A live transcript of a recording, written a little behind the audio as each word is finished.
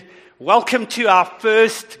Welcome to our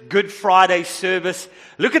first Good Friday service.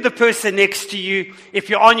 Look at the person next to you. If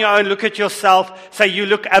you're on your own, look at yourself. Say, you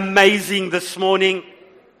look amazing this morning.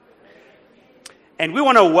 And we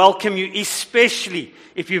want to welcome you, especially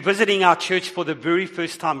if you're visiting our church for the very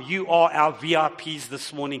first time. You are our VIPs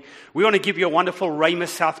this morning. We want to give you a wonderful Rhema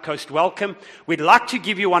South Coast welcome. We'd like to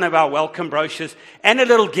give you one of our welcome brochures and a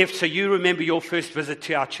little gift so you remember your first visit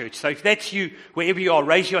to our church. So if that's you, wherever you are,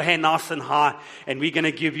 raise your hand nice and high, and we're going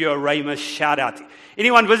to give you a Rhema shout out.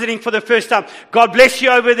 Anyone visiting for the first time, God bless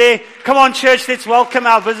you over there. Come on, church, let's welcome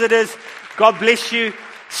our visitors. God bless you.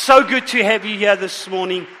 So good to have you here this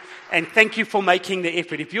morning. And thank you for making the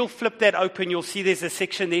effort. If you'll flip that open, you'll see there's a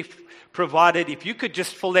section there provided. If you could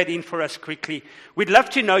just fill that in for us quickly. We'd love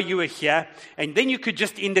to know you are here. And then you could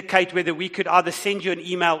just indicate whether we could either send you an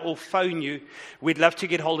email or phone you. We'd love to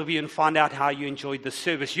get hold of you and find out how you enjoyed the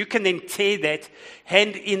service. You can then tear that,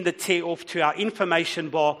 hand in the tear off to our information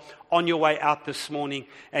bar on your way out this morning,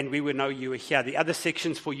 and we will know you are here. The other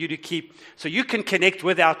sections for you to keep, so you can connect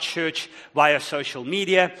with our church via social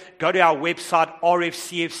media. Go to our website,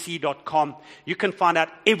 rfcfc.com. You can find out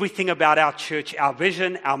everything about our church, our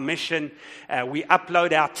vision, our mission. We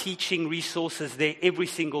upload our teaching resources there every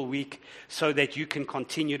single week so that you can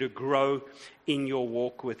continue to grow in your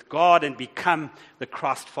walk with God and become the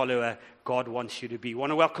Christ follower God wants you to be. We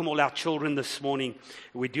want to welcome all our children this morning.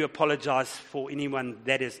 We do apologize for anyone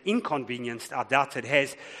that is inconvenienced. I doubt it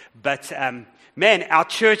has. But man, our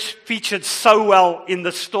church featured so well in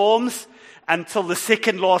the storms until the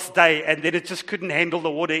second last day, and then it just couldn't handle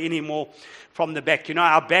the water anymore from the back. You know,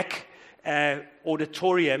 our back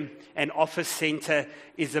auditorium and office center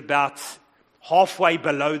is about halfway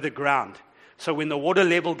below the ground. So when the water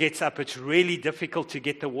level gets up, it's really difficult to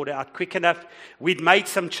get the water out quick enough. We'd made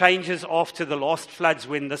some changes after the last floods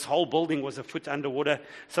when this whole building was a foot underwater.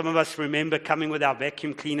 Some of us remember coming with our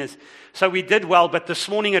vacuum cleaners. So we did well, but this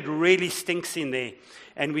morning it really stinks in there.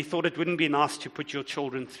 And we thought it wouldn't be nice to put your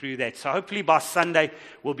children through that. So hopefully by Sunday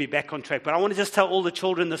we'll be back on track. But I want to just tell all the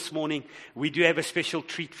children this morning, we do have a special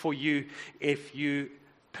treat for you if you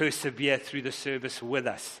persevere through the service with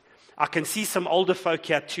us. I can see some older folk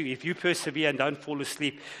here too. If you persevere and don't fall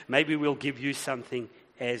asleep, maybe we'll give you something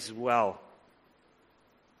as well.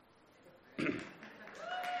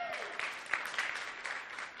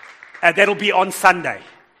 That'll be on Sunday.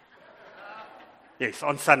 Yes,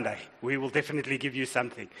 on Sunday. We will definitely give you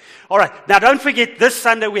something. All right. Now, don't forget, this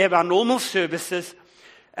Sunday we have our normal services.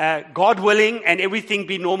 God willing and everything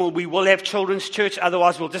be normal, we will have children's church.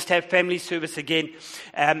 Otherwise, we'll just have family service again.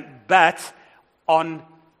 But on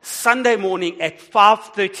Sunday morning at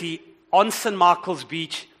 5:30 on St. Michael's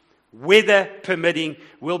Beach, weather permitting,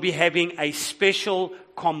 we'll be having a special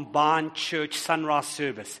combined church sunrise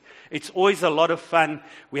service. It's always a lot of fun.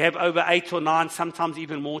 We have over 8 or 9, sometimes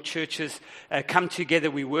even more churches come together.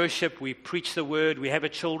 We worship, we preach the word, we have a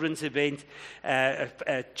children's event,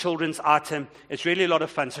 a children's item. It's really a lot of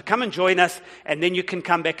fun. So come and join us, and then you can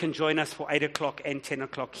come back and join us for 8 o'clock and 10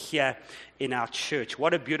 o'clock here in our church.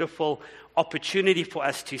 What a beautiful opportunity for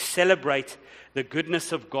us to celebrate the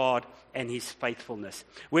goodness of God and His faithfulness.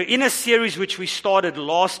 We're in a series which we started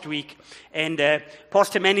last week, and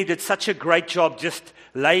Pastor Manny did such a great job just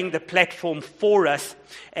laying the platform for us.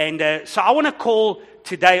 And so I want to call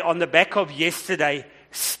today, on the back of yesterday,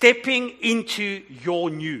 Stepping into Your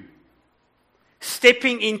New.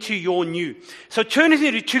 Stepping into your new. So turn with me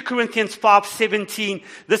to 2 Corinthians 5:17.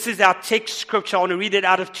 This is our text scripture. I want to read it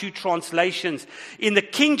out of 2 translations. In the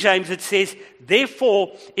King James it says,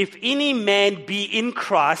 "Therefore, if any man be in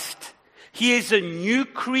Christ, he is a new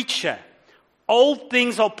creature. Old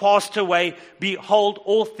things are passed away. Behold,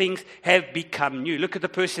 all things have become new." Look at the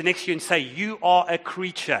person next to you and say, "You are a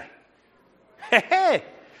creature."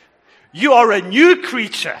 You are a new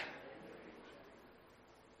creature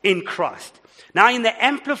in Christ. Now, in the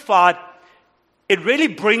Amplified, it really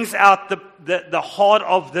brings out the heart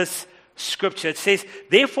of this scripture. It says,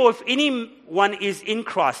 "Therefore, if anyone is in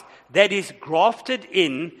Christ, that is grafted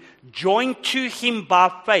in, joined to Him by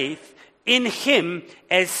faith, in Him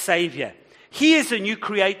as Savior, he is a new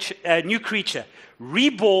creature,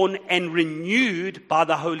 reborn and renewed by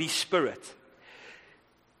the Holy Spirit.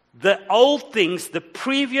 The old things, the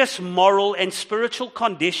previous moral and spiritual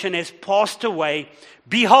condition has passed away.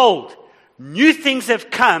 Behold, new things have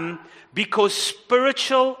come, because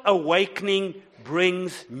spiritual awakening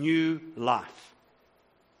brings new life."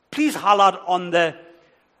 Please highlight on the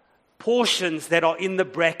portions that are in the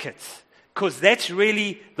brackets, because that's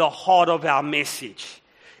really the heart of our message.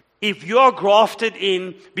 If you are grafted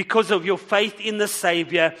in because of your faith in the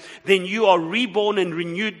Savior, then you are reborn and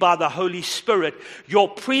renewed by the Holy Spirit. Your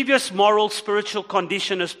previous moral, spiritual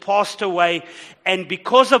condition has passed away, and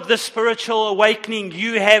because of the spiritual awakening,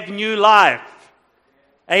 you have new life.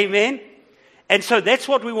 Amen? And so that's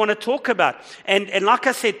what we want to talk about. And like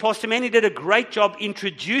I said, Pastor Manny did a great job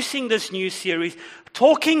introducing this new series,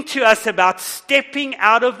 talking to us about stepping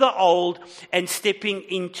out of the old and stepping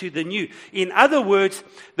into the new. In other words,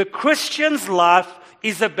 the Christian's life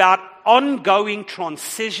is about ongoing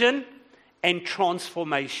transition and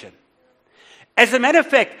transformation. As a matter of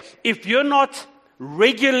fact, if you're not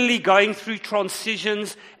regularly going through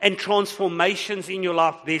transitions and transformations in your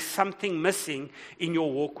life, there's something missing in your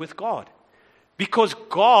walk with God. Because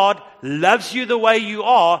God loves you the way you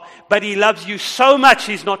are, but He loves you so much,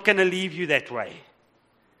 He's not going to leave you that way.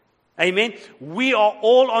 Amen? We are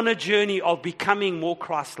all on a journey of becoming more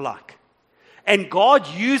Christ-like. And God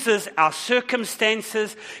uses our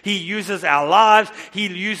circumstances, He uses our lives, He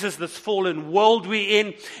uses this fallen world we're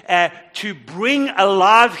in to bring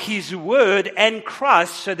alive His Word and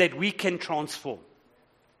Christ so that we can transform.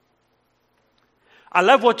 I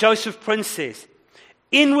love what Joseph Prince says.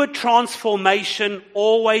 Inward transformation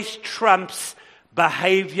always trumps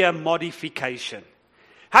behavior modification.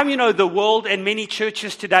 How many know the world and many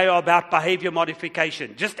churches today are about behavior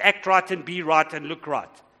modification? Just act right and be right and look right.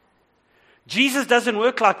 Jesus doesn't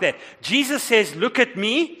work like that. Jesus says, look at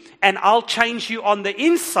me and I'll change you on the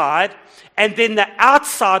inside, and then the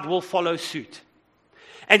outside will follow suit.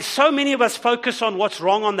 And so many of us focus on what's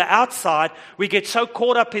wrong on the outside. We get so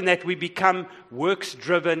caught up in that we become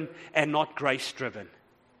works-driven and not grace-driven.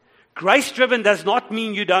 Grace-driven does not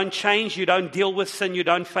mean you don't change, you don't deal with sin, you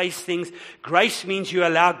don't face things. Grace means you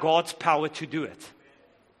allow God's power to do it.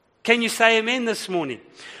 Can you say amen this morning?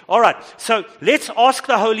 All right, so let's ask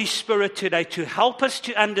the Holy Spirit today to help us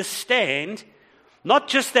to understand not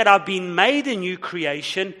just that I've been made a new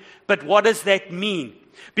creation, but what does that mean?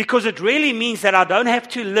 Because it really means that I don't have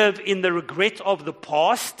to live in the regret of the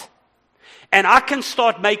past, and I can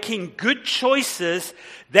start making good choices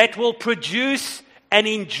that will produce an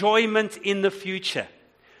enjoyment in the future.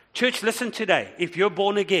 Church, listen today. If you're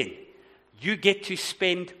born again, you get to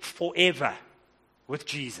spend forever with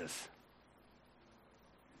Jesus.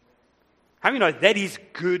 How many know that is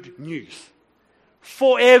good news?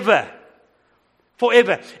 Forever.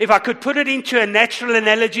 Forever. If I could put it into a natural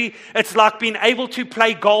analogy, it's like being able to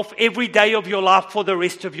play golf every day of your life for the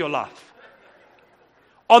rest of your life.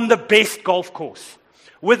 On the best golf course,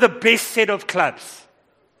 with the best set of clubs.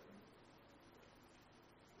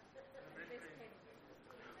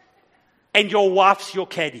 And your wife's your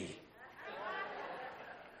caddy.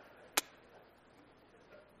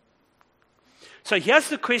 So here's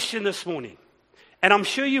the question this morning. And I'm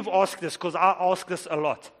sure you've asked this because I ask this a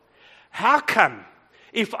lot. How come,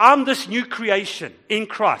 if I'm this new creation in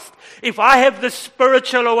Christ, if I have this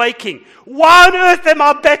spiritual awakening, why on earth am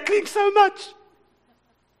I battling so much?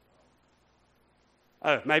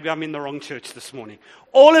 Oh, maybe I'm in the wrong church this morning.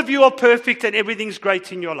 All of you are perfect and everything's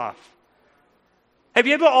great in your life. Have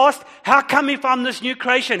you ever asked, how come if I'm this new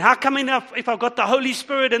creation? How come if I've got the Holy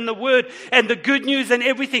Spirit and the Word and the good news and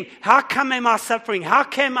everything, how come am I suffering? How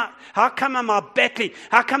come am I battling?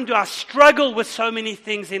 How come do I struggle with so many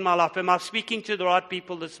things in my life? Am I speaking to the right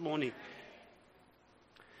people this morning?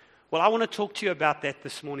 Well, I want to talk to you about that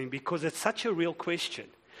this morning because it's such a real question.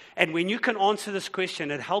 And when you can answer this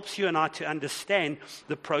question, it helps you and I to understand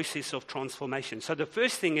the process of transformation. So the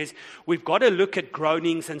first thing is we've got to look at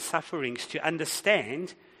groanings and sufferings to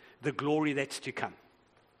understand the glory that's to come.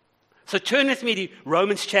 So turn with me to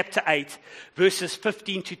Romans chapter 8, verses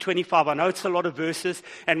 15 to 25. I know it's a lot of verses,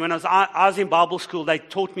 and when I was in Bible school, they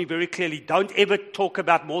taught me very clearly, don't ever talk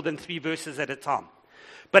about more than 3 verses at a time.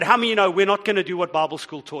 But how many know we're not going to do what Bible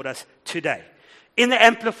school taught us today? In the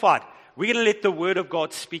Amplified, we're going to let the Word of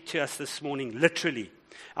God speak to us this morning, literally.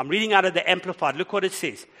 I'm reading out of the Amplified. Look what it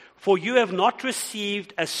says. For you have not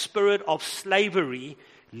received a spirit of slavery,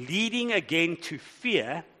 leading again to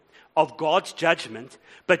fear of God's judgment,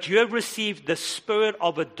 but you have received the spirit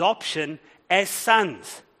of adoption as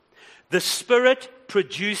sons, the Spirit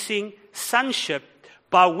producing sonship,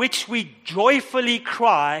 by which we joyfully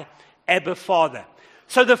cry, Abba, Father.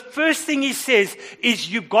 So the first thing he says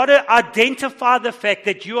is you've got to identify the fact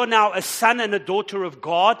that you are now a son and a daughter of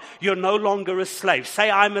God. You're no longer a slave.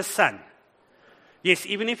 Say, I'm a son. Yes,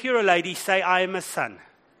 even if you're a lady, say, I am a son.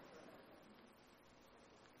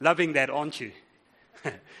 Loving that, aren't you?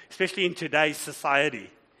 Especially in today's society.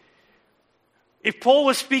 If Paul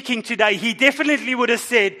was speaking today, he definitely would have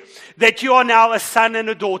said that you are now a son and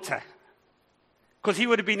a daughter. Because he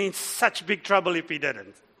would have been in such big trouble if he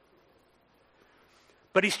didn't.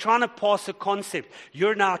 But he's trying to pass a concept.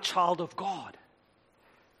 You're now a child of God.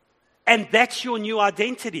 And that's your new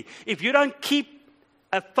identity. If you don't keep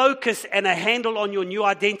a focus and a handle on your new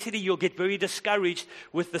identity, you'll get very discouraged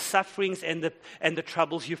with the sufferings and the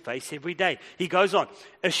troubles you face every day. He goes on,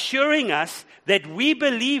 assuring us that we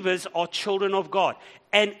believers are children of God.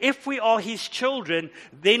 And if we are his children,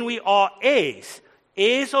 then we are heirs,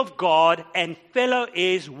 heirs of God and fellow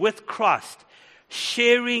heirs with Christ,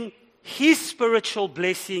 sharing his spiritual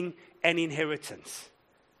blessing and inheritance.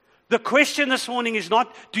 The question this morning is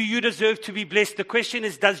not, do you deserve to be blessed? The question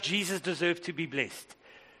is, does Jesus deserve to be blessed?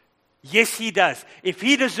 Yes, he does. If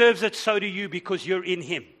he deserves it, so do you, because you're in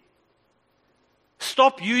him.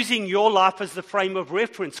 Stop using your life as the frame of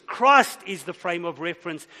reference. Christ is the frame of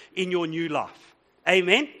reference in your new life.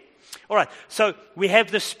 Amen? All right, so we have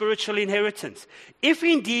the spiritual inheritance. If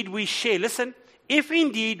indeed we share, listen, if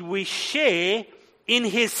indeed we share in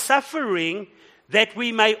his suffering, that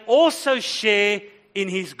we may also share in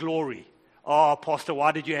his glory. Oh, Pastor,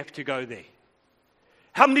 why did you have to go there?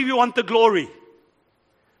 How many of you want the glory?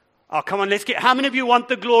 Oh, come on, how many of you want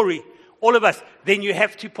the glory? All of us. Then you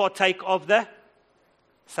have to partake of the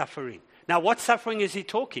suffering. Now, what suffering is he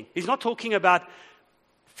talking? He's not talking about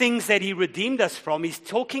things that he redeemed us from. He's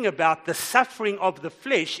talking about the suffering of the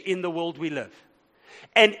flesh in the world we live.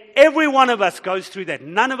 And every one of us goes through that.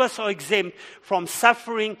 None of us are exempt from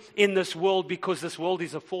suffering in this world, because this world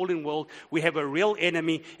is a fallen world. We have a real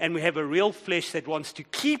enemy, and we have a real flesh that wants to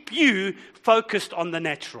keep you focused on the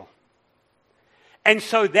natural. And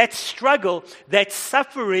so that struggle, that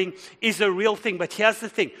suffering is a real thing. But here's the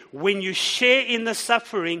thing. When you share in the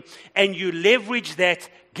suffering and you leverage that,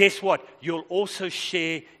 guess what? You'll also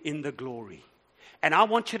share in the glory. And I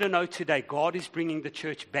want you to know today, God is bringing the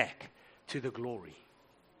church back to the glory.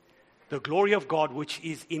 The glory of God, which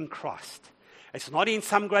is in Christ. It's not in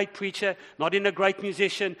some great preacher, not in a great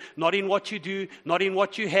musician, not in what you do, not in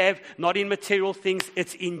what you have, not in material things.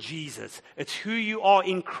 It's in Jesus. It's who you are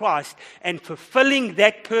in Christ and fulfilling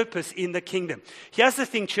that purpose in the kingdom. Here's the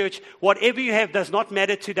thing, church. Whatever you have does not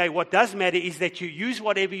matter today. What does matter is that you use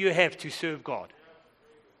whatever you have to serve God.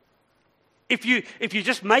 If you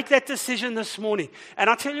just make that decision this morning, and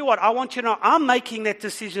I'll tell you what, I want you to know, I'm making that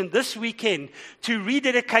decision this weekend to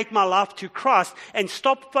rededicate my life to Christ and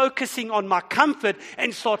stop focusing on my comfort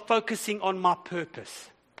and start focusing on my purpose.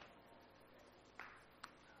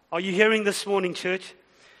 Are you hearing this morning, church?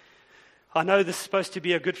 I know this is supposed to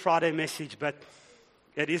be a Good Friday message, but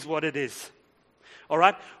it is what it is. All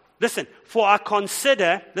right? Listen, for I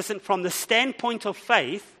consider, from the standpoint of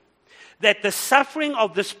faith, that the suffering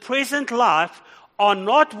of this present life are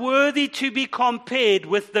not worthy to be compared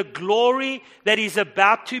with the glory that is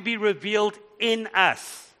about to be revealed in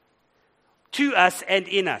us, to us and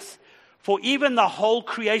in us. For even the whole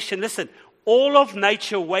creation, all of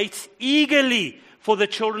nature waits eagerly for the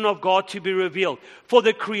children of God to be revealed. For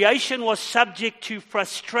the creation was subject to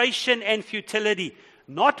frustration and futility,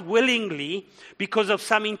 not willingly because of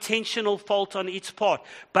some intentional fault on its part,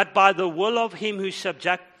 but by the will of him who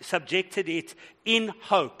subjected it, in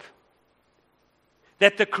hope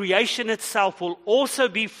that the creation itself will also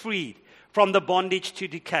be freed from the bondage to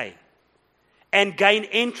decay and gain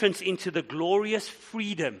entrance into the glorious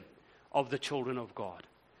freedom of the children of God.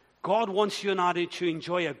 God wants you and I to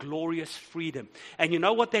enjoy a glorious freedom. And you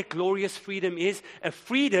know what that glorious freedom is? A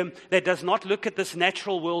freedom that does not look at this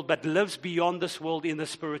natural world, but lives beyond this world in the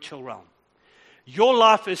spiritual realm. Your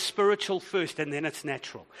life is spiritual first, and then it's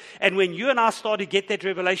natural. And when you and I start to get that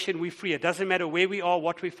revelation, we're free. It doesn't matter where we are,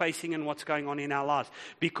 what we're facing, and what's going on in our lives.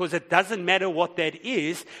 Because it doesn't matter what that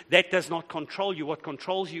is. That does not control you. What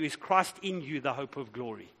controls you is Christ in you, the hope of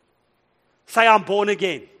glory. Say, I'm born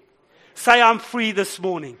again. Say, I'm free this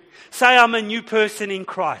morning. Say, I'm a new person in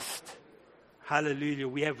Christ. Hallelujah.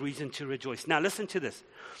 We have reason to rejoice. Now, listen to this.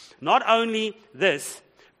 Not only this,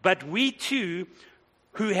 but we too,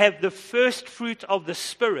 who have the first fruit of the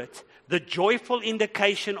Spirit, the joyful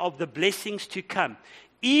indication of the blessings to come,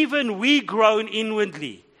 even we groan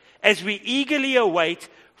inwardly as we eagerly await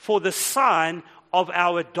for the sign of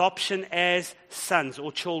our adoption as sons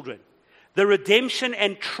or children, the redemption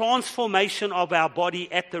and transformation of our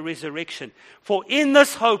body at the resurrection. For in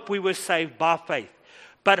this hope we were saved by faith.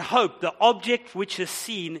 But hope, the object which is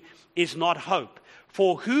seen, is not hope.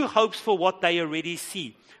 For who hopes for what they already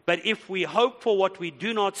see? But if we hope for what we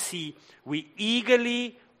do not see, we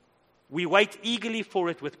wait eagerly for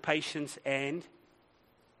it with patience and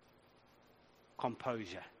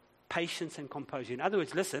composure. Patience and composure. In other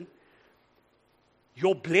words, listen,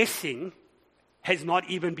 your blessing has not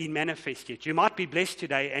even been manifest yet. You might be blessed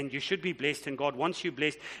today, and you should be blessed, and God wants you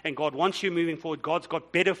blessed, and God wants you moving forward. God's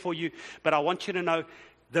got better for you. But I want you to know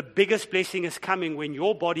the biggest blessing is coming when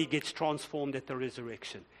your body gets transformed at the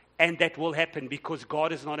resurrection. And that will happen because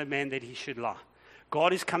God is not a man that he should lie.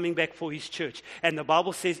 God is coming back for his church. And the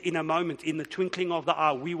Bible says in a moment, in the twinkling of the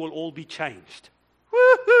eye, we will all be changed.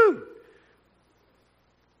 Woohoo!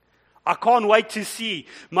 I can't wait to see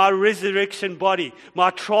my resurrection body, my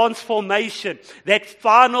transformation, that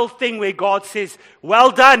final thing where God says, well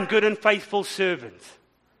done, good and faithful servant.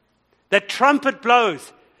 That trumpet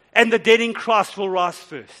blows and the dead in Christ will rise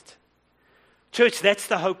first. Church, that's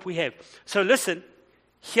the hope we have. So listen,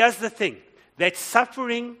 here's the thing, that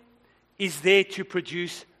suffering is there to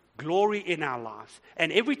produce glory in our lives.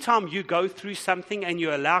 And every time you go through something and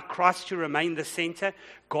you allow Christ to remain the center,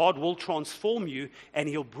 God will transform you and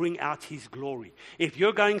he'll bring out his glory. If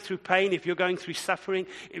you're going through pain, if you're going through suffering,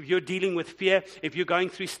 if you're dealing with fear, if you're going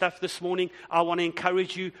through stuff this morning, I want to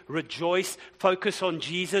encourage you, rejoice, focus on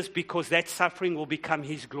Jesus, because that suffering will become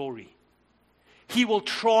his glory. He will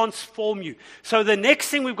transform you. So the next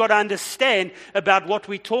thing we've got to understand about what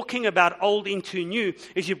we're talking about, old into new,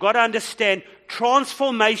 is you've got to understand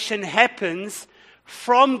transformation happens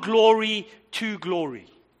from glory to glory.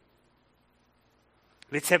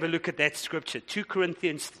 Let's have a look at that scripture. 2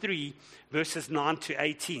 Corinthians 3, verses 9 to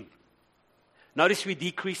 18. Notice we're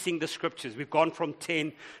decreasing the scriptures. We've gone from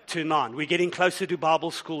 10 to 9. We're getting closer to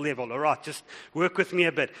Bible school level. All right, just work with me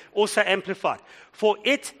a bit. Also amplified. For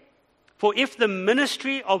if the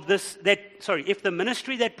ministry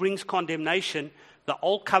that brings condemnation, the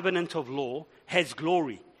old covenant of law, has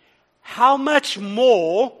glory, how much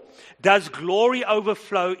more does glory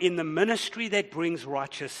overflow in the ministry that brings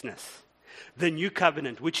righteousness? The new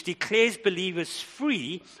covenant, which declares believers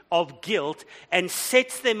free of guilt and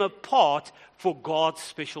sets them apart for God's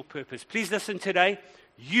special purpose. Please listen today.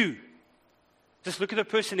 You. Just look at the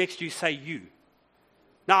person next to you, say you.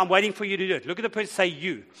 Now, I'm waiting for you to do it. Look at the person, say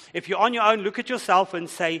you. If you're on your own, look at yourself and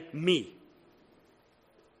say me.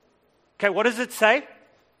 Okay, what does it say?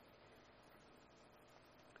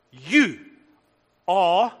 You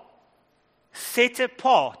are set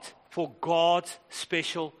apart for God's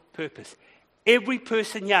special purpose. Every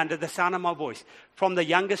person here under the sound of my voice, from the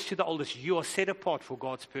youngest to the oldest, you are set apart for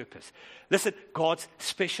God's purpose. Listen, God's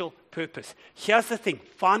special purpose. Here's the thing.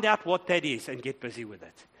 Find out what that is and get busy with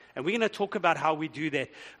it. And we're going to talk about how we do that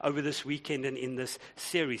over this weekend and in this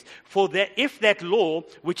series. For that, if that law,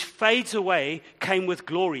 which fades away, came with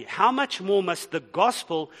glory, how much more must the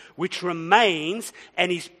gospel, which remains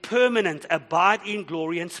and is permanent, abide in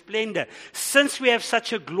glory and splendor? Since we have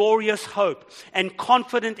such a glorious hope and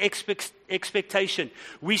confident expectation,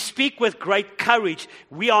 we speak with great courage.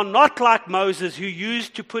 We are not like Moses, who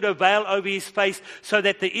used to put a veil over his face so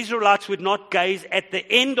that the Israelites would not gaze at the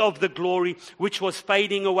end of the glory which was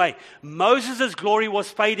fading away. Moses' glory was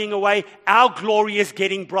fading away. Our glory is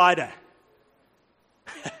getting brighter.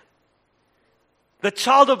 The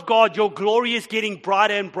child of God, your glory is getting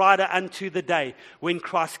brighter and brighter unto the day when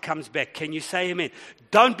Christ comes back. Can you say amen?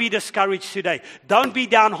 Don't be discouraged today. Don't be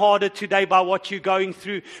downhearted today by what you're going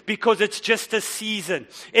through, because it's just a season.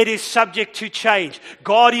 It is subject to change.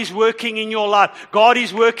 God is working in your life. God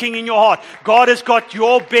is working in your heart. God has got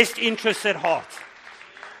your best interests at heart.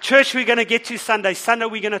 Church, we're going to get to Sunday. Sunday,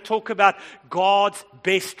 we're going to talk about God's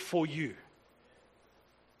best for you.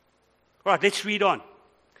 All right, let's read on.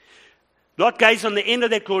 Lot gazed on the end of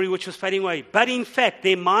that glory which was fading away. But in fact,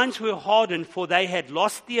 their minds were hardened, for they had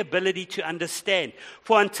lost the ability to understand.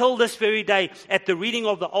 For until this very day, at the reading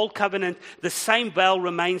of the Old Covenant, the same veil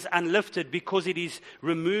remains unlifted, because it is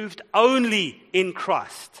removed only in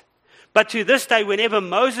Christ. But to this day, whenever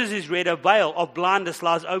Moses is read, a veil of blindness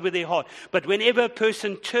lies over their heart. But whenever a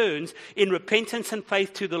person turns in repentance and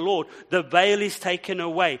faith to the Lord, the veil is taken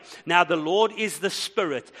away. Now the Lord is the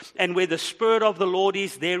Spirit, and where the Spirit of the Lord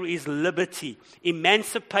is, there is liberty,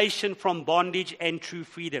 emancipation from bondage and true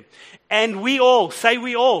freedom. And we all, say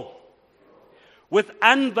we all, with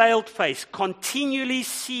unveiled face, continually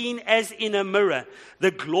seen as in a mirror,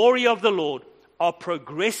 the glory of the Lord, are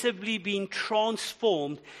progressively being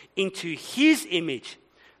transformed into His image.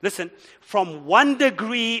 Listen, from one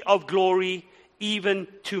degree of glory even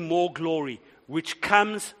to more glory, which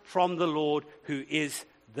comes from the Lord, who is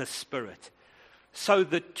the Spirit. So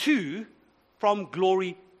the two, from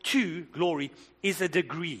glory to glory, is a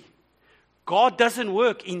degree. God doesn't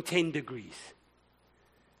work in 10 degrees.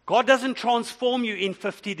 God doesn't transform you in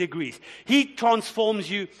 50 degrees. He transforms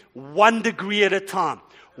you 1 degree at a time.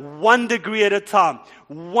 1 degree at a time.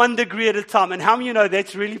 1 degree at a time. And how many of you know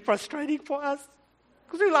that's really frustrating for us?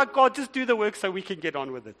 Because we're like, God, just do the work so we can get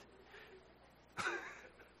on with it.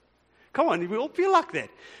 Come on, we all feel like that.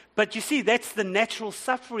 But you see, that's the natural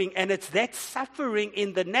suffering, and it's that suffering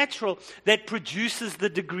in the natural that produces the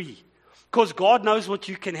degree. Because God knows what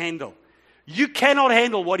you can handle. You cannot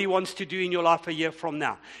handle what He wants to do in your life a year from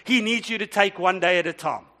now. He needs you to take one day at a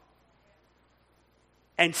time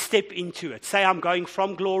and step into it. Say, I'm going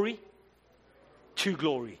from glory to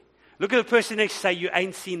glory. Look at the person next to you, say, you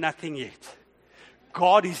ain't seen nothing yet.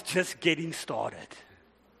 God is just getting started.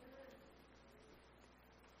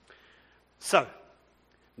 So,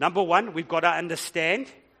 number one, we've got to understand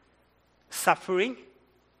suffering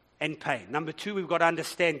and pain. Number two, we've got to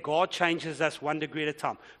understand God changes us one degree at a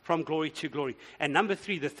time, from glory to glory. And number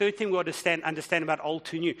three, the third thing we've got to understand about old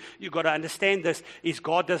to new, you've got to understand this, is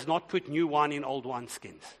God does not put new wine in old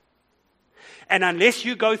wineskins. And unless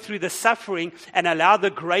you go through the suffering and allow the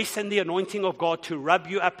grace and the anointing of God to rub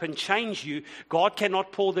you up and change you, God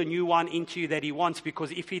cannot pour the new wine into you that He wants,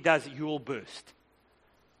 because if He does, you will burst.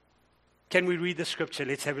 Can we read the scripture?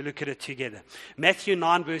 Let's have a look at it together. Matthew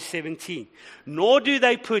 9 verse 17. Nor do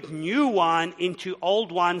they put new wine into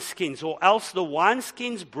old wineskins, or else the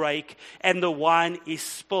wineskins break and the wine is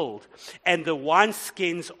spilled, and the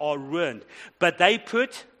wineskins are ruined. But they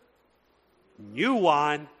put new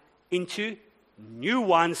wine into new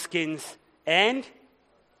wineskins, and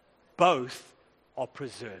both are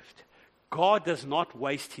preserved. God does not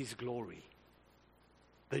waste His glory,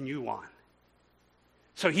 the new wine.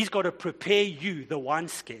 So He's got to prepare you, the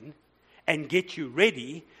wineskin, and get you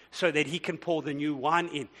ready so that He can pour the new wine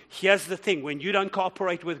in. Here's the thing. When you don't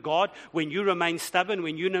cooperate with God, when you remain stubborn,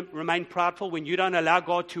 when you remain proudful, when you don't allow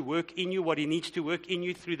God to work in you what He needs to work in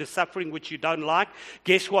you through the suffering which you don't like,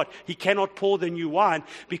 guess what? He cannot pour the new wine,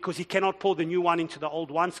 because He cannot pour the new wine into the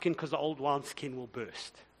old wineskin, because the old wineskin will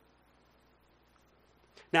burst.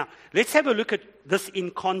 Now, let's have a look at this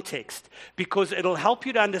in context, because it'll help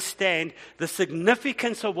you to understand the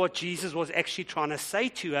significance of what Jesus was actually trying to say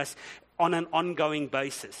to us on an ongoing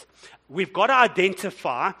basis. We've got to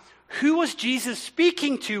identify who was Jesus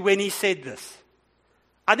speaking to when He said this.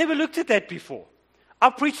 I never looked at that before.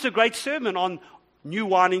 I've preached a great sermon on new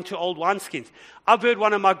wine into old wineskins. I've heard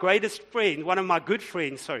one of my good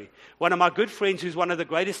friends who's one of the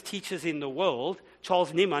greatest teachers in the world,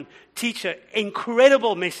 Charles Niemann, teach an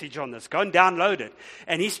incredible message on this. Go and download it.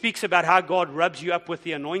 And he speaks about how God rubs you up with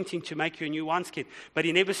the anointing to make you a new wineskin. But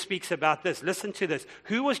he never speaks about this. Listen to this.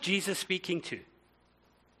 Who was Jesus speaking to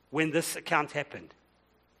when this account happened?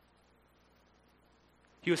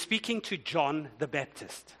 He was speaking to John the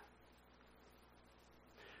Baptist.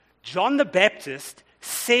 John the Baptist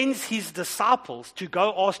sends his disciples to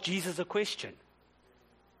go ask Jesus a question.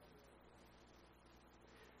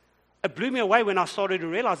 It blew me away when I started to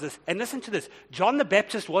realize this. And listen to this. John the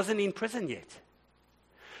Baptist wasn't in prison yet.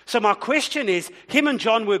 So my question is, him and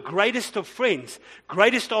John were greatest of friends,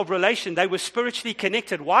 greatest of relation. They were spiritually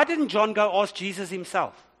connected. Why didn't John go ask Jesus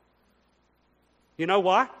himself? You know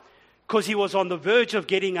why? Because he was on the verge of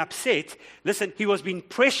getting upset. Listen, he was being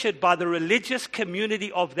pressured by the religious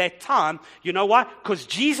community of that time. You know why? Because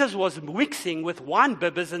Jesus was mixing with wine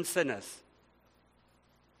bibbers and sinners.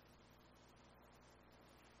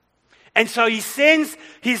 And so he sends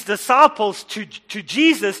his disciples to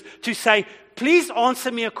Jesus to say, please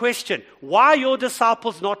answer me a question. Why are your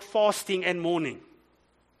disciples not fasting and mourning?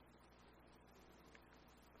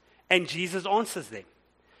 And Jesus answers them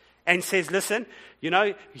and says, listen, you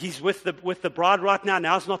know, he's with the bride right now.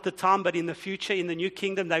 Now's not the time, but in the future, in the new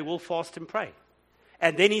kingdom, they will fast and pray.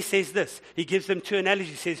 And then he says this. He gives them two analogies.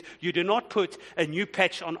 He says, you do not put a new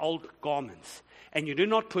patch on old garments, and you do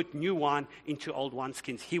not put new wine into old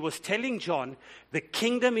wineskins. He was telling John, the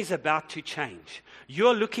kingdom is about to change.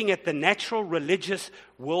 You're looking at the natural religious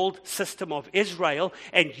world system of Israel,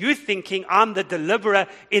 and you're thinking, I'm the deliverer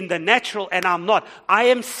in the natural, and I'm not. I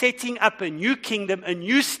am setting up a new kingdom, a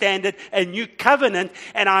new standard, a new covenant,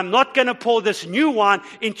 and I'm not going to pour this new wine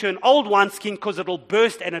into an old wineskin because it'll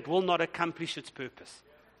burst and it will not accomplish its purpose.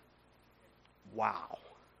 Wow.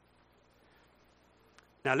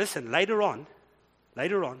 Now listen, later on,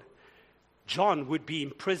 John would be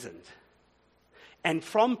imprisoned. And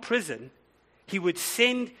from prison, he would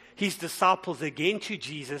send his disciples again to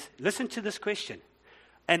Jesus. Listen to this question.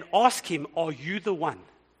 And ask him, are you the one?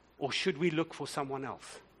 Or should we look for someone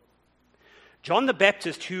else? John the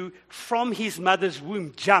Baptist, who from his mother's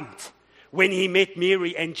womb jumped when he met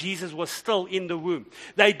Mary and Jesus was still in the womb.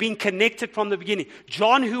 They'd been connected from the beginning.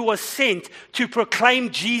 John, who was sent to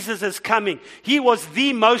proclaim Jesus as coming. He was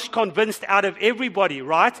the most convinced out of everybody,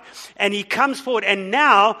 right? And he comes forward. And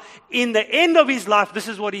now, in the end of his life, this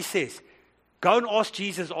is what he says. Go and ask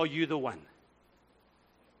Jesus, are you the one?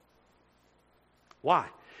 Why?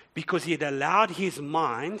 Because he had allowed his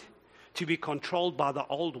mind to be controlled by the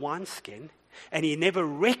old wineskin, and he never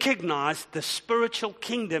recognized the spiritual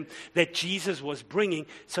kingdom that Jesus was bringing.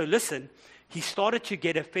 So listen, he started to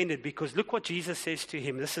get offended because look what Jesus says to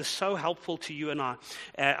him. This is so helpful to you and I.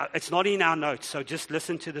 It's not in our notes, so just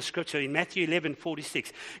listen to the scripture. In Matthew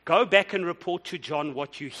 11:46, go back and report to John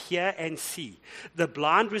what you hear and see. The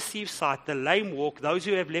blind receive sight, the lame walk, those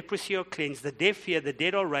who have leprosy are cleansed, the deaf hear, the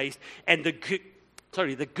dead are raised, and the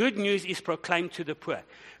good news is proclaimed to the poor.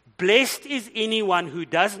 Blessed is anyone who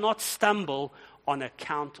does not stumble on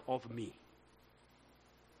account of me.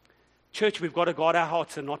 Church, we've got to guard our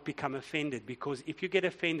hearts and not become offended, because if you get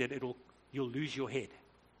offended, you'll lose your head.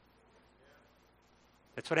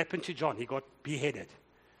 That's what happened to John. He got beheaded.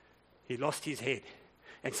 He lost his head.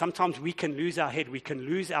 And sometimes we can lose our head. We can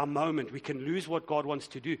lose our moment. We can lose what God wants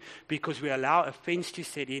to do because we allow offense to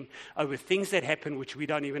set in over things that happen which we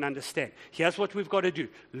don't even understand. Here's what we've got to do.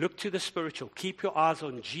 Look to the spiritual. Keep your eyes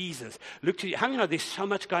on Jesus. How many know there's so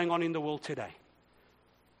much going on in the world today?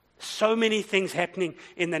 So many things happening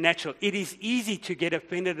in the natural. It is easy to get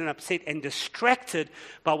offended and upset and distracted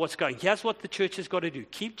by what's going. Here's what the church has got to do.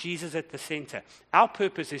 Keep Jesus at the center. Our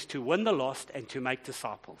purpose is to win the lost and to make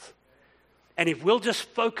disciples. And if we'll just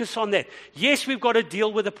focus on that, yes, we've got to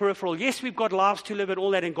deal with the peripheral. Yes, we've got lives to live and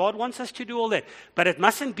all that, and God wants us to do all that. But it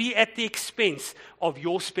mustn't be at the expense of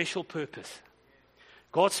your special purpose.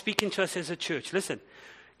 God's speaking to us as a church. Listen,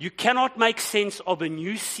 you cannot make sense of a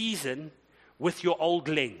new season with your old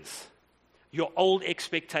lens, your old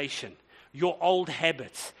expectation, your old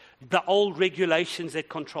habits, the old regulations that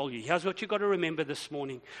control you. Here's what you've got to remember this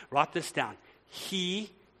morning. Write this down.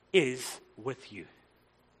 He is with you.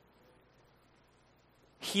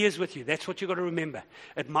 He is with you. That's what you've got to remember.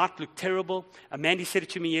 It might look terrible. Mandy said it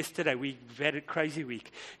to me yesterday. We've had a crazy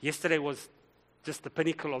week. Yesterday was just the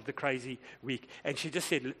pinnacle of the crazy week. And she just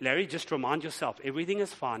said, Larry, just remind yourself, everything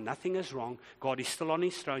is fine. Nothing is wrong. God is still on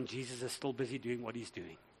his throne. Jesus is still busy doing what he's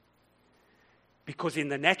doing. Because in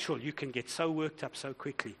the natural, you can get so worked up so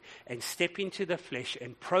quickly and step into the flesh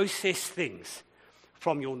and process things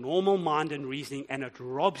from your normal mind and reasoning, and it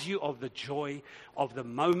robs you of the joy of the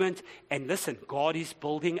moment. And listen, God is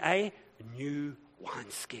building a new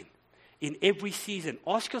wineskin in every season.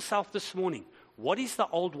 Ask yourself this morning, what is the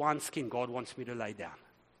old wineskin God wants me to lay down?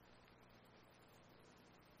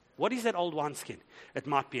 What is that old wineskin? It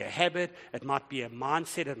might be a habit, it might be a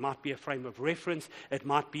mindset, it might be a frame of reference, it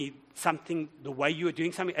might be something, the way you are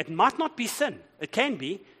doing something. It might not be sin. It can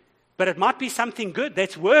be. But it might be something good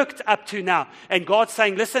that's worked up to now. And God's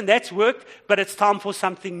saying, listen, that's worked, but it's time for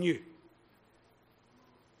something new.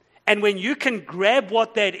 And when you can grab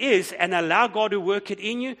what that is and allow God to work it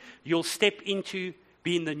in you, you'll step into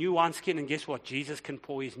being the new wineskin. And guess what? Jesus can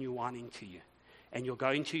pour his new wine into you. And you'll go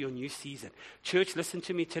into your new season. Church, listen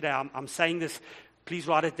to me today. I'm saying this. Please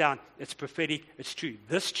write it down. It's prophetic. It's true.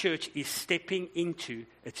 This church is stepping into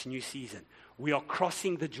its new season. We are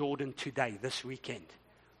crossing the Jordan today, this weekend.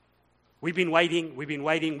 We've been waiting, we've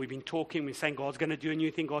been talking, we're saying God's going to do a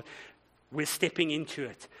new thing. We're stepping into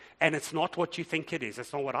it. And it's not what you think it is.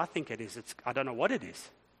 It's not what I think it is. I don't know what it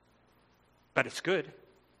is. But it's good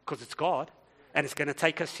because it's God. And it's going to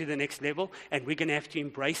take us to the next level. And we're going to have to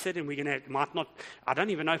embrace it. And we're going to, I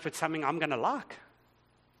don't even know if it's something I'm going to like.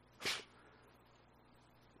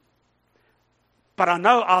 But I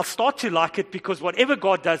know I'll start to like it because whatever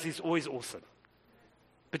God does is always awesome.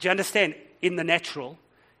 But you understand, in the natural,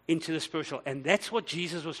 into the spiritual. And that's what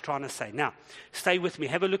Jesus was trying to say. Now, stay with me.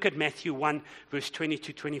 Have a look at Matthew 1, verse 20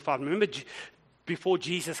 to 25. Remember, before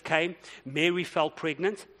Jesus came, Mary fell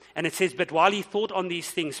pregnant. And it says, but while he thought on these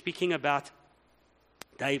things, speaking about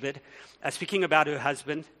David, speaking about her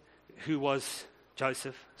husband, who was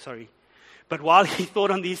Joseph, But while he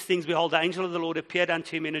thought on these things, behold, the angel of the Lord appeared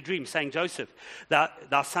unto him in a dream, saying, Joseph,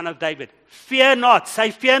 thou son of David, fear not,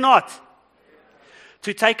 say fear not,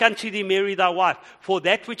 to take unto thee Mary thy wife, for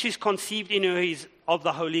that which is conceived in her is of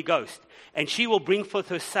the Holy Ghost. And she will bring forth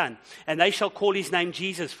her son, and they shall call his name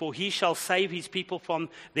Jesus, for he shall save his people from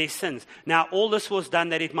their sins. Now all this was done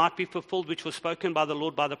that it might be fulfilled, which was spoken by the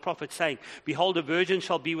Lord by the prophet, saying, behold, a virgin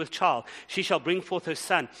shall be with child. She shall bring forth her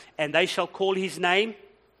son, and they shall call his name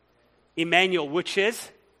Emmanuel, which is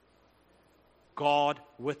God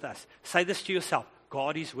with us. Say this to yourself,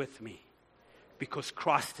 God is with me, because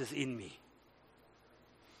Christ is in me.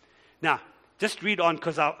 Now, just read on,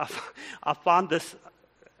 because I found this,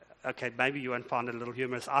 okay, maybe you won't find it a little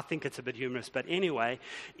humorous. I think it's a bit humorous. But anyway,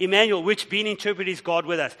 Emmanuel, which being interpreted is God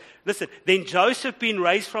with us. Listen, then Joseph, being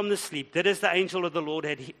raised from the sleep, did as the angel of the Lord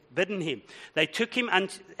had bidden him. They took him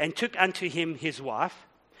and took unto him his wife,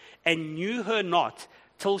 and knew her not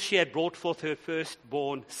till she had brought forth her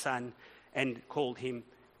firstborn son, and called him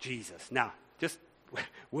Jesus. Now, just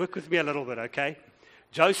work with me a little bit, okay?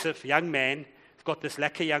 Joseph, young man, got this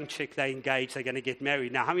lacquer young chick, they engaged, they're going to get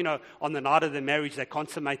married. Now, how many know on the night of the marriage, they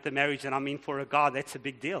consummate the marriage, and I mean for a guy, that's a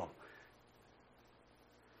big deal.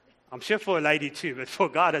 I'm sure for a lady too, but for a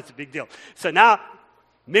guy, that's a big deal. So now,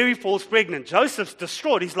 Mary falls pregnant. Joseph's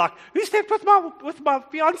distraught. He's like, who slept with my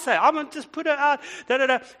fiancée? I'm going to just put her out. Da, da,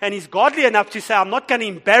 da. And he's godly enough to say, I'm not going to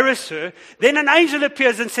embarrass her. Then an angel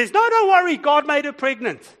appears and says, no, don't worry, God made her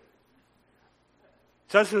pregnant.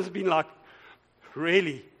 Joseph's been like,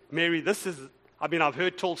 really, Mary, I've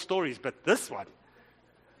heard tall stories, but this one.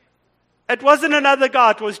 It wasn't another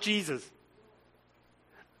guy, it was Jesus.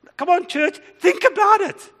 Come on, church, think about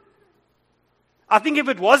it. I think if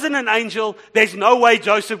it wasn't an angel, there's no way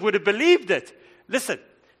Joseph would have believed it. Listen,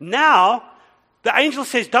 now, the angel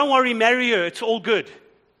says, don't worry, marry her, it's all good.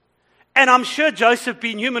 And I'm sure Joseph,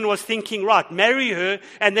 being human, was thinking, right, marry her,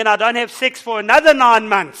 and then I don't have sex for another 9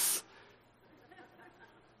 months.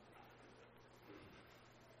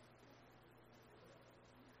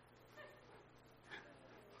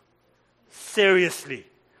 Seriously.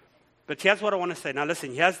 But here's what I want to say. Now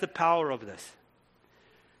listen, here's the power of this.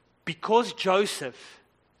 Because Joseph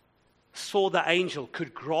saw the angel,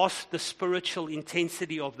 could grasp the spiritual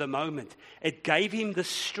intensity of the moment, it gave him the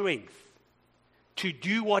strength to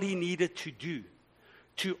do what he needed to do,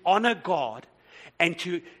 to honor God and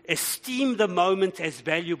to esteem the moment as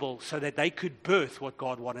valuable so that they could birth what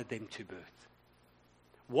God wanted them to birth.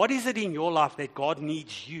 What is it in your life that God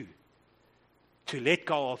needs you to let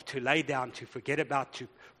go of, to lay down, to forget about, to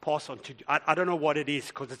pass on to? I don't know what it is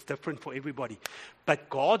because it's different for everybody. But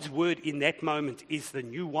God's word in that moment is the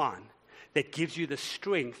new wine that gives you the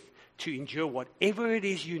strength to endure whatever it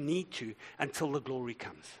is you need to until the glory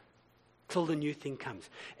comes, till the new thing comes.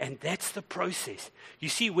 And that's the process. You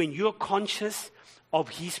see, when you're conscious of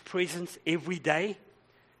His presence every day,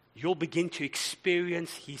 you'll begin to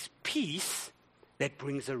experience His peace that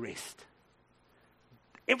brings a rest.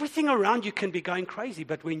 Everything around you can be going crazy,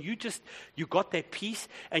 but when you got that peace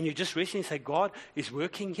and you just rest and say, God is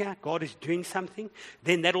working here, God is doing something,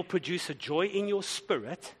 then that'll produce a joy in your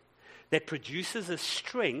spirit that produces a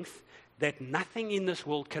strength that nothing in this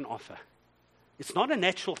world can offer. It's not a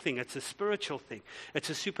natural thing, it's a spiritual thing. It's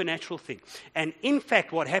a supernatural thing. And in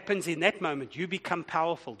fact, what happens in that moment, you become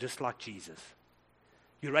powerful just like Jesus.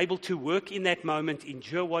 You're able to work in that moment,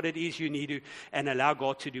 endure what it is you need to, and allow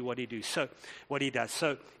God to do what He does.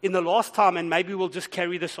 So in the last time, and maybe we'll just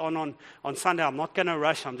carry this on Sunday. I'm not going to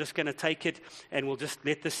rush. I'm just going to take it, and we'll just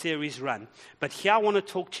let the series run. But here I want to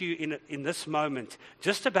talk to you in this moment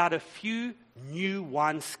just about a few new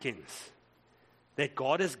wineskins that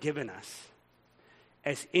God has given us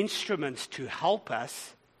as instruments to help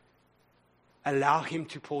us allow Him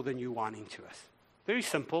to pour the new wine into us. Very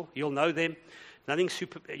simple. You'll know them. Nothing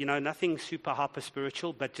super hyper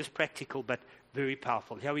spiritual, but just practical, but very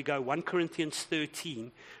powerful. Here we go. 1 Corinthians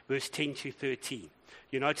 13, verse 10 to 13.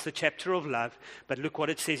 You know, it's the chapter of love, but look what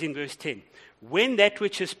it says in verse 10. When that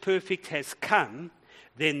which is perfect has come,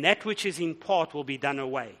 then that which is in part will be done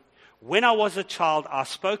away. When I was a child, I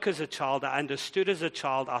spoke as a child, I understood as a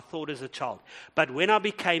child, I thought as a child. But when I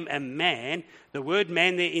became a man, the word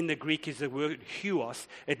man there in the Greek is the word huios.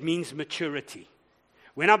 It means maturity.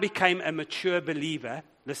 When I became a mature believer,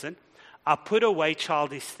 listen, I put away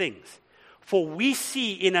childish things. For we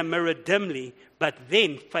see in a mirror dimly, but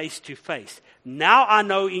then face to face. Now I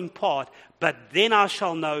know in part, but then I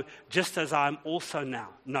shall know just as I am also now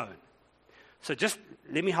known. So just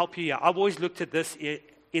let me help you here. I've always looked at this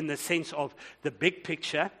in the sense of the big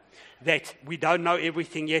picture, that we don't know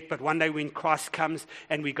everything yet, but one day when Christ comes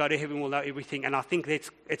and we go to heaven, we'll know everything. And I think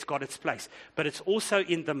it's got its place. But it's also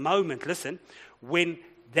in the moment, listen, when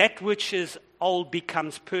that which is old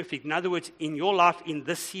becomes perfect. In other words, in your life in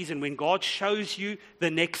this season, when God shows you the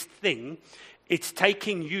next thing, it's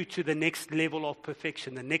taking you to the next level of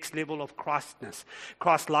perfection, the next level of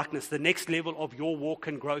Christ-likeness, the next level of your walk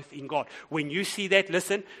and growth in God. When you see that,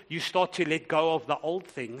 listen, you start to let go of the old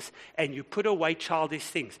things and you put away childish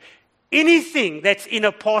things. Anything that's in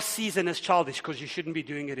a past season is childish because you shouldn't be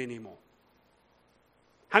doing it anymore.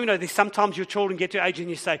 How many know there's sometimes your children get to age and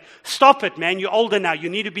you say, stop it, man, you're older now, you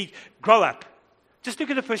need to grow up. Just look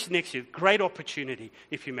at the person next to you. Great opportunity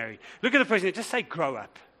if you're married. Look at the person, just say, grow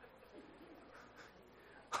up.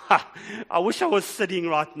 I wish I was sitting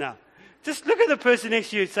right now. Just look at the person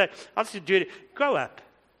next to you and say, I have to do it. Grow up.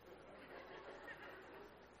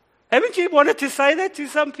 Haven't you wanted to say that to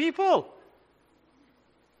some people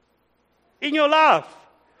in your life?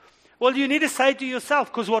 Well, you need to say it to yourself,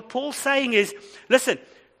 because what Paul's saying is, listen,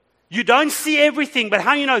 You don't see everything, but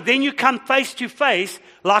how you know? Then you come face to face,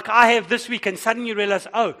 like I have this week, and suddenly you realize,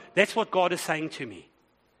 oh, that's what God is saying to me.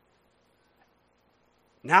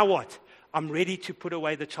 Now what? I'm ready to put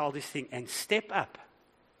away the childish thing and step up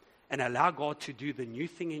and allow God to do the new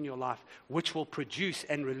thing in your life, which will produce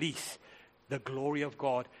and release the glory of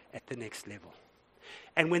God at the next level.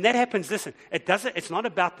 And when that happens, listen, it's not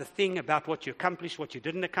about the thing, about what you accomplished, what you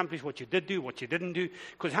didn't accomplish, what you did do, what you didn't do.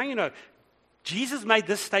 Because how you know? Jesus made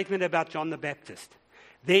this statement about John the Baptist.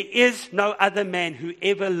 There is no other man who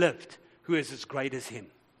ever lived who is as great as him.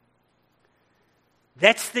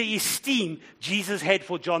 That's the esteem Jesus had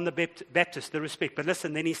for John the Baptist, the respect. But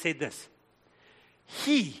listen, then he said this.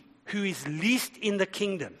 He who is least in the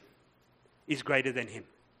kingdom is greater than him.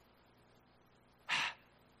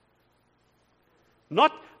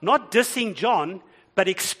 Not dissing John, but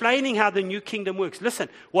explaining how the new kingdom works. Listen,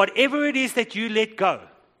 whatever it is that you let go,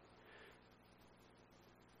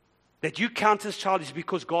 that you count as childish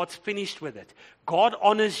because God's finished with it. God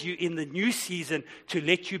honors you in the new season to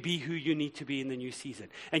let you be who you need to be in the new season.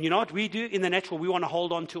 And you know what we do in the natural? We want to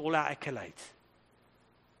hold on to all our accolades.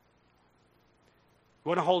 We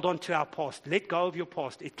want to hold on to our past. Let go of your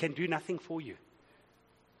past. It can do nothing for you.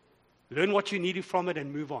 Learn what you needed from it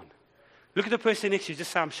and move on. Look at the person next to you. Just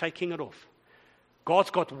say, I'm shaking it off. God's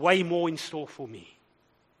got way more in store for me.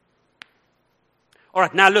 All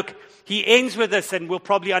right, now look, he ends with this, and we'll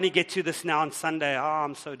probably only get to this now on Sunday. Oh,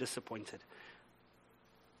 I'm so disappointed.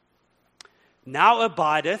 Now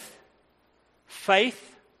abideth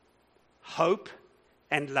faith, hope,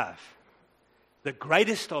 and love. The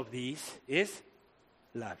greatest of these is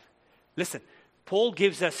love. Listen, Paul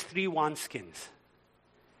gives us 3 wineskins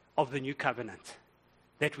of the new covenant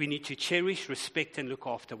that we need to cherish, respect, and look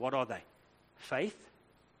after. What are they? Faith,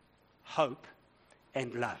 hope,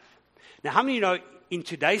 and love. Now, how many know in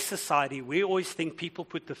today's society, we always think people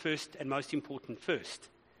put the first and most important first.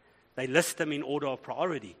 They list them in order of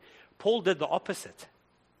priority. Paul did the opposite.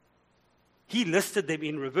 He listed them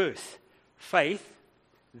in reverse. Faith,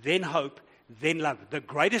 then hope, then love. The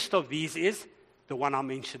greatest of these is the one I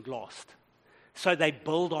mentioned last. So they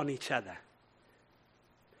build on each other.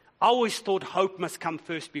 I always thought hope must come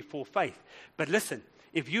first before faith. But listen,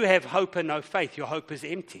 if you have hope and no faith, your hope is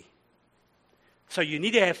empty. So you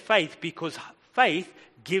need to have faith because faith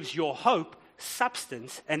gives your hope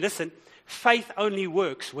substance. And listen, faith only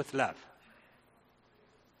works with love.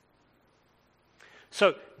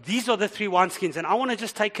 So these are the 3 wineskins. And I want to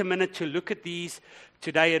just take a minute to look at these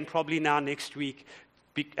today and probably now next week,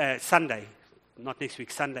 Sunday. Not next week,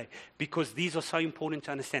 Sunday. Because these are so important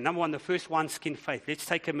to understand. Number 1, the first wineskin, faith. Let's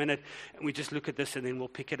take a minute and we just look at this and then we'll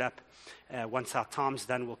pick it up. Once our time's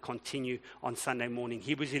done, we'll continue on Sunday morning.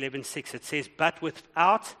 Hebrews 11:6, it says, but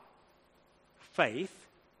without faith,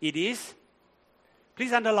 it is,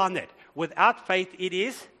 please underline that, without faith, it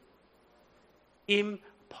is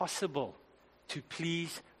impossible to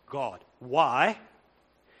please God. Why?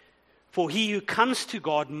 For he who comes to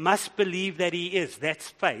God must believe that he is, that's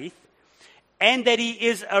faith, and that he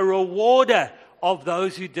is a rewarder of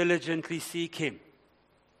those who diligently seek him.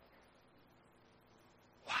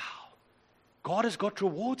 Wow. God has got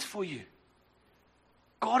rewards for you.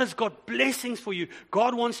 God has got blessings for you.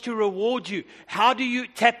 God wants to reward you. How do you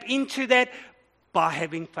tap into that? By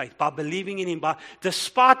having faith, by believing in him.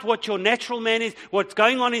 Despite what your natural man is, what's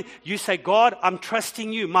going on, you say, God, I'm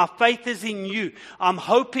trusting you. My faith is in you. I'm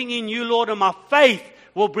hoping in you, Lord, and my faith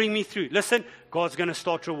will bring me through. Listen, God's going to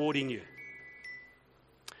start rewarding you.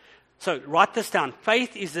 So write this down.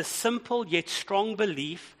 Faith is a simple yet strong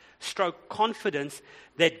belief, stroke confidence,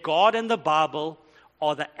 that God and the Bible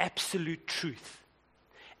are the absolute truth.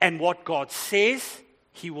 And what God says,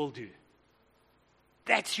 he will do.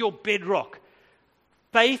 That's your bedrock.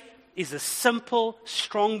 Faith is a simple,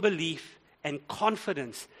 strong belief and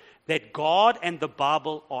confidence that God and the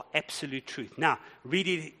Bible are absolute truth. Now,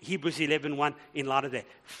 read Hebrews 11:1 in light of that.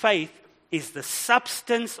 Faith is the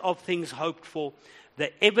substance of things hoped for,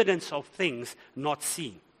 the evidence of things not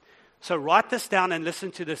seen. So write this down and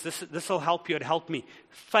listen to this. This will help you. It helped me.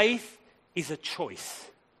 Faith is a choice.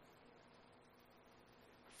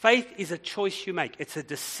 Faith is a choice you make. It's a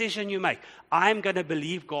decision you make. I'm going to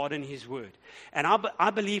believe God and his word. And I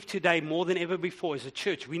believe today more than ever before as a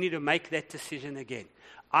church, we need to make that decision again.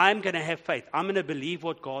 I'm going to have faith. I'm going to believe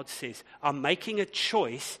what God says. I'm making a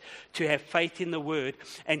choice to have faith in the word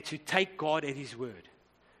and to take God at his word.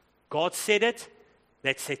 God said it,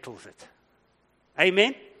 that settles it.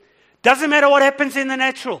 Amen? Doesn't matter what happens in the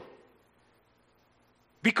natural.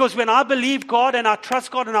 Because when I believe God and I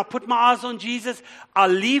trust God and I put my eyes on Jesus, I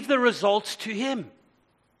leave the results to him.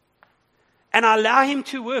 And I allow him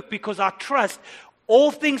to work because I trust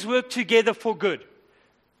All things work together for good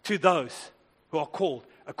to those who are called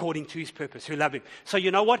according to his purpose, who love him. So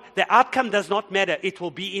you know what? The outcome does not matter. It will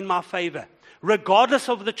be in my favor. Regardless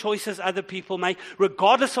of the choices other people make,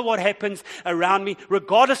 regardless of what happens around me,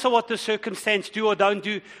 regardless of what the circumstance do or don't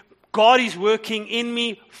do, God is working in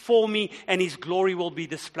me, for me, and his glory will be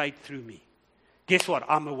displayed through me. Guess what?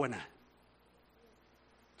 I'm a winner.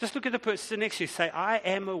 Just look at the person next to you. Say, I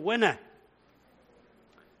am a winner.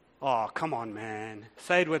 Oh, come on, man.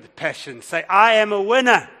 Say it with passion. Say, I am a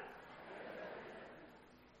winner.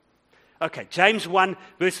 Okay, James 1,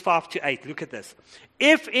 verse 5 to 8. Look at this.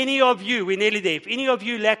 If any of you, we're nearly there. If any of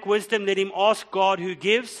you lack wisdom, let him ask God, who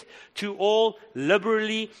gives to all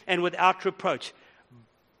liberally and without reproach,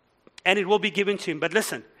 and it will be given to him. But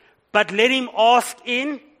listen, but let him ask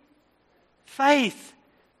in faith,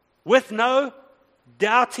 with no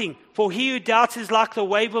doubting. For he who doubts is like the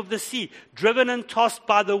wave of the sea, driven and tossed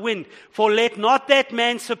by the wind. For let not that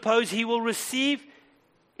man suppose he will receive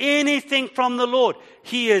anything from the Lord.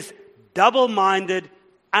 He is double-minded,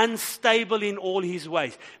 unstable in all his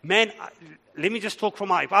ways. Man, let me just talk from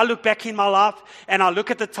my life. I look back in my life and I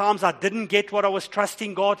look at the times I didn't get what I was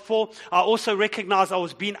trusting God for. I also recognize I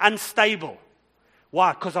was being unstable.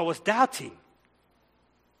 Why? Because I was doubting.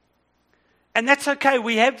 And that's okay.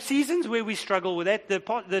 We have seasons where we struggle with that.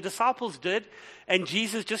 The disciples did, and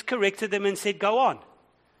Jesus just corrected them and said, go on.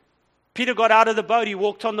 Peter got out of the boat. He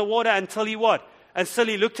walked on the water until he what? Until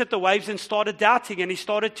he looked at the waves and started doubting, and he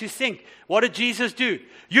started to sink. What did Jesus do?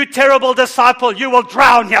 You terrible disciple, you will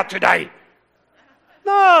drown here today.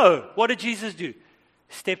 No. What did Jesus do?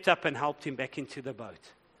 Stepped up and helped him back into the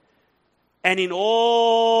boat. And in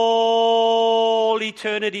all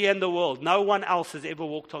eternity and the world, no one else has ever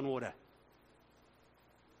walked on water.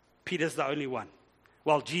 Peter's the only one.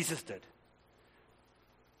 Well, Jesus did.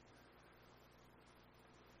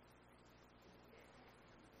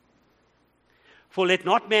 For let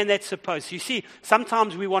not man that suppose. You see,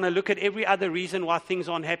 sometimes we want to look at every other reason why things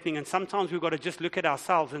aren't happening, and sometimes we've got to just look at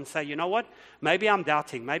ourselves and say, you know what? Maybe I'm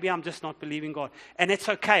doubting. Maybe I'm just not believing God. And it's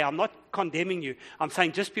okay. I'm not condemning you. I'm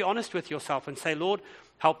saying just be honest with yourself and say, Lord,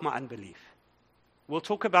 help my unbelief. We'll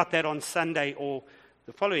talk about that on Sunday or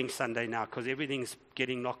the following Sunday now, because everything's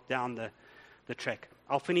getting knocked down the track.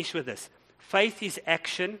 I'll finish with this. Faith is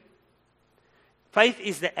action. Faith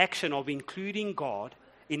is the action of including God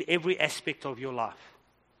in every aspect of your life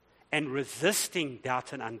and resisting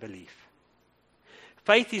doubt and unbelief.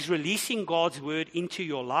 Faith is releasing God's word into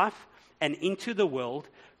your life and into the world,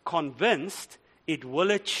 convinced it will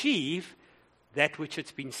achieve that which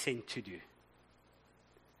it's been sent to do.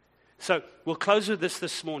 So we'll close with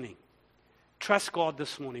this morning. Trust God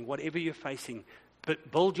this morning, whatever you're facing,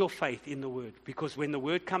 but build your faith in the word, because when the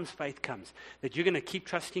word comes, faith comes. That you're going to keep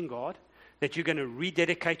trusting God, that you're going to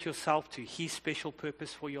rededicate yourself to his special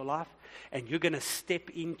purpose for your life, and you're going to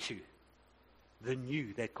step into the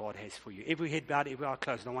new that God has for you. Every head bowed, every eye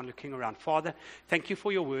closed, no one looking around. Father, thank you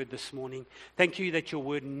for your word this morning. Thank you that your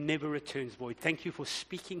word never returns void. Thank you for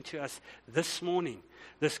speaking to us this morning,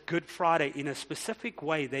 this Good Friday, in a specific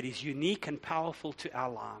way that is unique and powerful to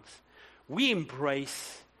our lives. We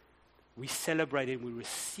embrace, we celebrate, and we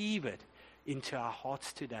receive it into our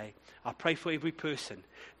hearts today. I pray for every person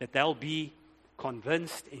that they'll be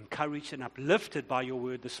convinced, encouraged, and uplifted by your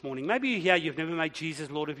word this morning. Maybe you're here, you've never made Jesus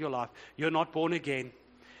Lord of your life. You're not born again.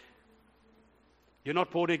 You're not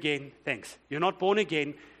born again. Thanks. You're not born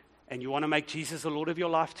again, and you want to make Jesus the Lord of your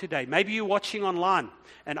life today. Maybe you're watching online,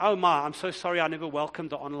 and oh my, I'm so sorry I never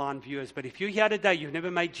welcomed the online viewers. But if you're here today, you've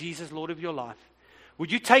never made Jesus Lord of your life, would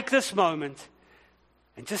you take this moment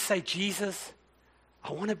and just say, Jesus,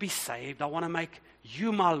 I want to be saved. I want to make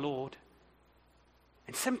you my Lord.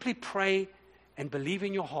 And simply pray and believe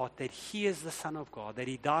in your heart that he is the Son of God, that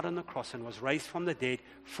he died on the cross and was raised from the dead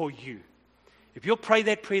for you. If you'll pray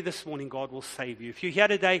that prayer this morning, God will save you. If you're here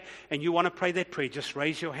today and you want to pray that prayer, just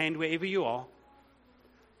raise your hand wherever you are,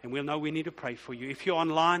 and we'll know we need to pray for you. If you're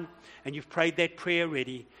online and you've prayed that prayer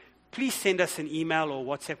already, please send us an email or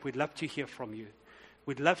WhatsApp. We'd love to hear from you.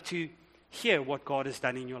 We'd love to hear what God has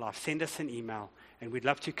done in your life. Send us an email, and we'd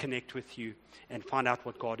love to connect with you and find out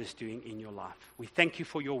what God is doing in your life. We thank you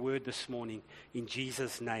for your word this morning. In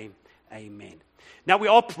Jesus' name, amen. Now, we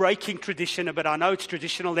are breaking tradition, but I know it's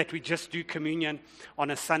traditional that we just do communion on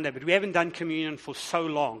a Sunday, but we haven't done communion for so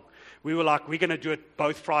long. We were like, we're going to do it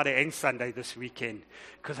both Friday and Sunday this weekend.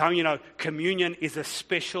 Because, communion is a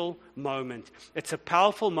special moment. It's a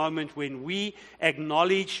powerful moment when we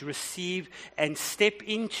acknowledge, receive, and step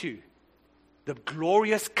into the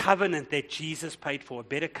glorious covenant that Jesus paid for, a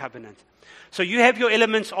better covenant. So you have your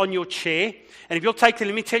elements on your chair, and if you'll take them,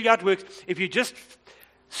 let me tell you how it works. If you just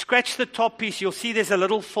scratch the top piece, you'll see there's a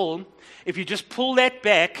little film. If you just pull that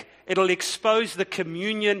back, it'll expose the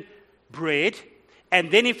communion bread. And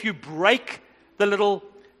then if you break the little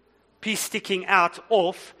piece sticking out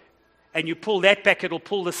off, and you pull that back, it'll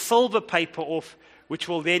pull the silver paper off, which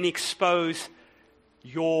will then expose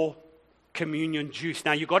your communion juice.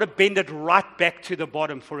 Now, you've got to bend it right back to the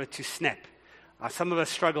bottom for it to snap. Some of us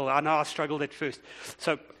struggle. I know I struggled at first.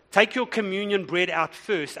 So take your communion bread out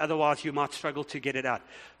first, otherwise you might struggle to get it out.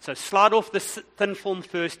 So slide off the thin film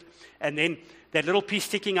first, and then that little piece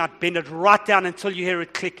sticking out, bend it right down until you hear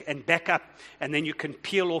it click and back up, and then you can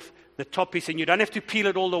peel off the top piece. And you don't have to peel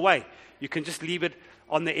it all the way. You can just leave it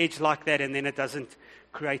on the edge like that, and then it doesn't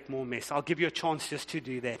create more mess. I'll give you a chance just to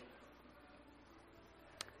do that.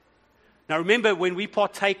 Now remember, when we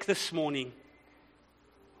partake this morning,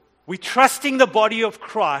 we're trusting the body of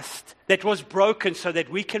Christ that was broken so that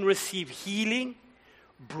we can receive healing,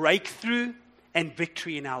 breakthrough, and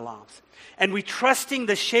victory in our lives. And we're trusting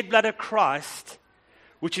the shed blood of Christ,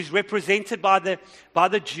 which is represented by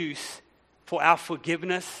the juice, for our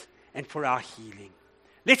forgiveness and for our healing.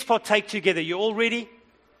 Let's partake together. You all ready?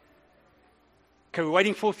 Okay, we're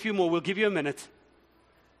waiting for a few more. We'll give you a minute.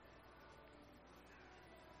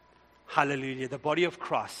 Hallelujah. The body of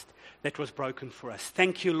Christ that was broken for us.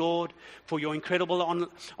 Thank you, Lord, for your incredible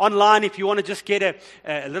online. If you want to just get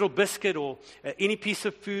a little biscuit or any piece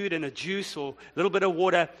of food and a juice or a little bit of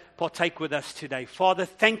water, partake with us today. Father,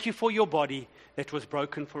 thank you for your body that was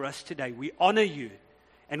broken for us today. We honor you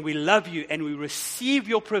and we love you and we receive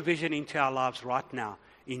your provision into our lives right now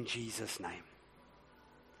in Jesus' name.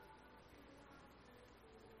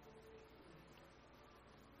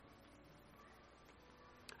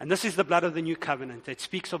 And this is the blood of the new covenant that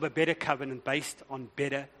speaks of a better covenant based on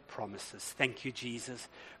better promises. Thank you, Jesus,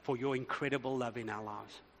 for your incredible love in our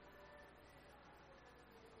lives.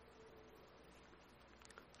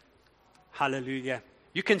 Hallelujah.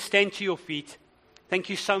 You can stand to your feet. Thank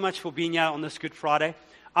you so much for being here on this Good Friday.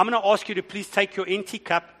 I'm going to ask you to please take your empty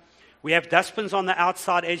cup. We have dustbins on the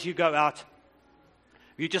outside as you go out.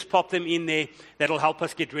 You just pop them in there. That'll help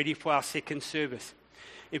us get ready for our second service.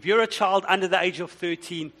 If you're a child under the age of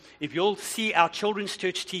 13, if you'll see our children's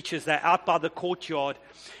church teachers, they're out by the courtyard.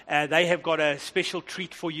 They have got a special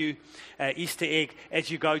treat for you, Easter egg, as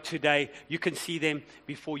you go today. You can see them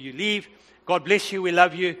before you leave. God bless you. We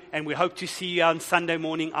love you. And we hope to see you on Sunday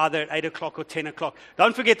morning, either at 8 o'clock or 10 o'clock.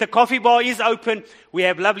 Don't forget, the coffee bar is open. We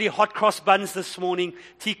have lovely hot cross buns this morning,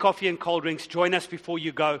 tea, coffee, and cold drinks. Join us before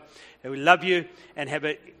you go. And we love you and have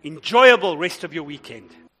an enjoyable rest of your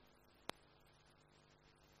weekend.